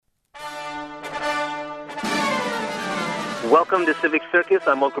Welcome to Civic Circus.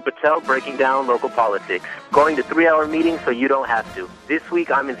 I'm Ankur Patel, breaking down local politics. Going to 3-hour meetings so you don't have to. This week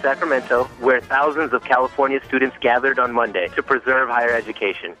I'm in Sacramento, where thousands of California students gathered on Monday to preserve higher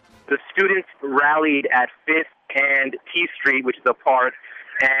education. The students rallied at 5th and T Street, which is a park,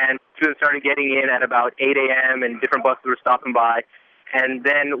 and students started getting in at about 8 a.m. and different buses were stopping by. And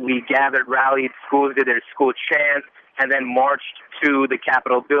then we gathered, rallied, schools did their school chants, and then marched to the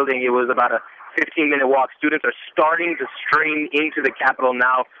Capitol building. It was about a 15-minute walk. Students are starting to stream into the Capitol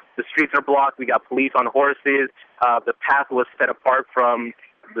now. The streets are blocked. We got police on horses. The path was set apart from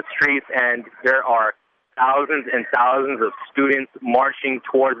the streets, and there are thousands and thousands of students marching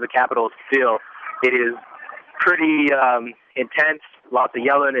towards the Capitol still. It is pretty intense, lots of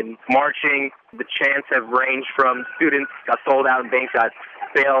yelling and marching. The chants have ranged from students got sold out and banks got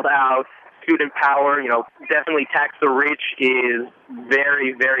bailed out. Student power, definitely tax the rich is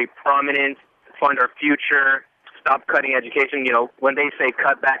very, very prominent. Fund our future, stop cutting education. When they say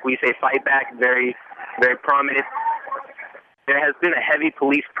cut back, we say fight back. Very, very prominent. There has been a heavy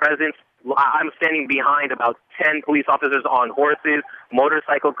police presence. I'm standing behind about 10 police officers on horses,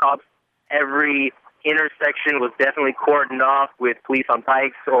 motorcycle cops. Every intersection was definitely cordoned off with police on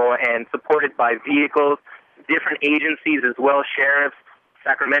bikes and supported by vehicles. Different agencies as well, sheriffs,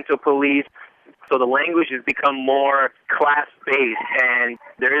 Sacramento police. So the language has become more class-based, and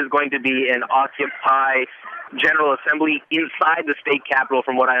there is going to be an Occupy General Assembly inside the state capitol,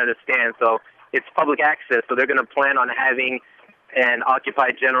 from what I understand. So it's public access, so they're going to plan on having an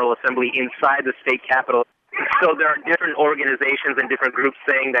Occupy General Assembly inside the state capitol. So there are different organizations and different groups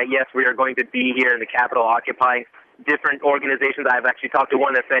saying that, yes, we are going to be here in the Capitol occupying. Different organizations. I've actually talked to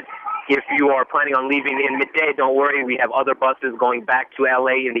one that said, if you are planning on leaving in midday, don't worry, we have other buses going back to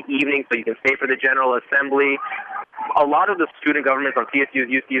LA in the evening so you can stay for the General Assembly. A lot of the student governments on CSUs,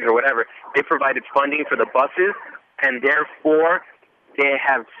 UCs, or whatever, they provided funding for the buses, and therefore they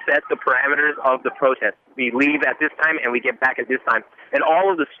have set the parameters of the protest. We leave at this time and we get back at this time. And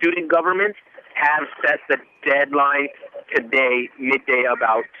all of the student governments have set the deadline today, midday,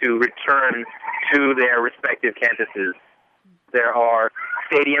 about to return to their respective campuses. There are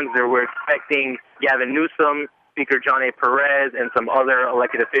stadiums that we're expecting Gavin Newsom, Speaker John A. Perez, and some other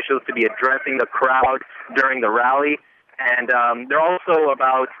elected officials to be addressing the crowd during the rally. And there are also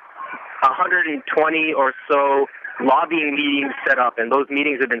about 120 or so lobbying meetings set up, and those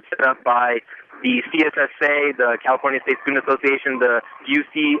meetings have been set up by the CSSA, the California State Student Association, the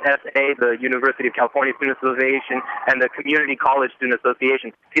UCSA, the University of California Student Association, and the Community College Student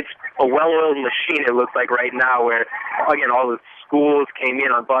Association. It's a well-oiled machine, it looks like right now, where, again, all the schools came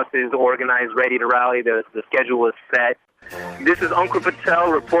in on buses, organized, ready to rally. The schedule was set. This is Ankur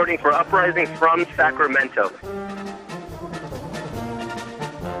Patel reporting for Uprising from Sacramento.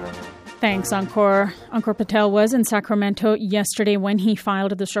 Thanks, Ankur. Ankur Patel was in Sacramento yesterday when he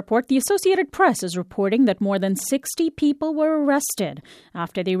filed this report. The Associated Press is reporting that more than 60 people were arrested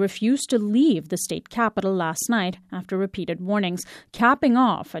after they refused to leave the state capitol last night after repeated warnings, capping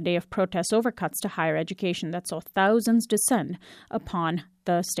off a day of protests over cuts to higher education that saw thousands descend upon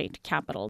the state capitol.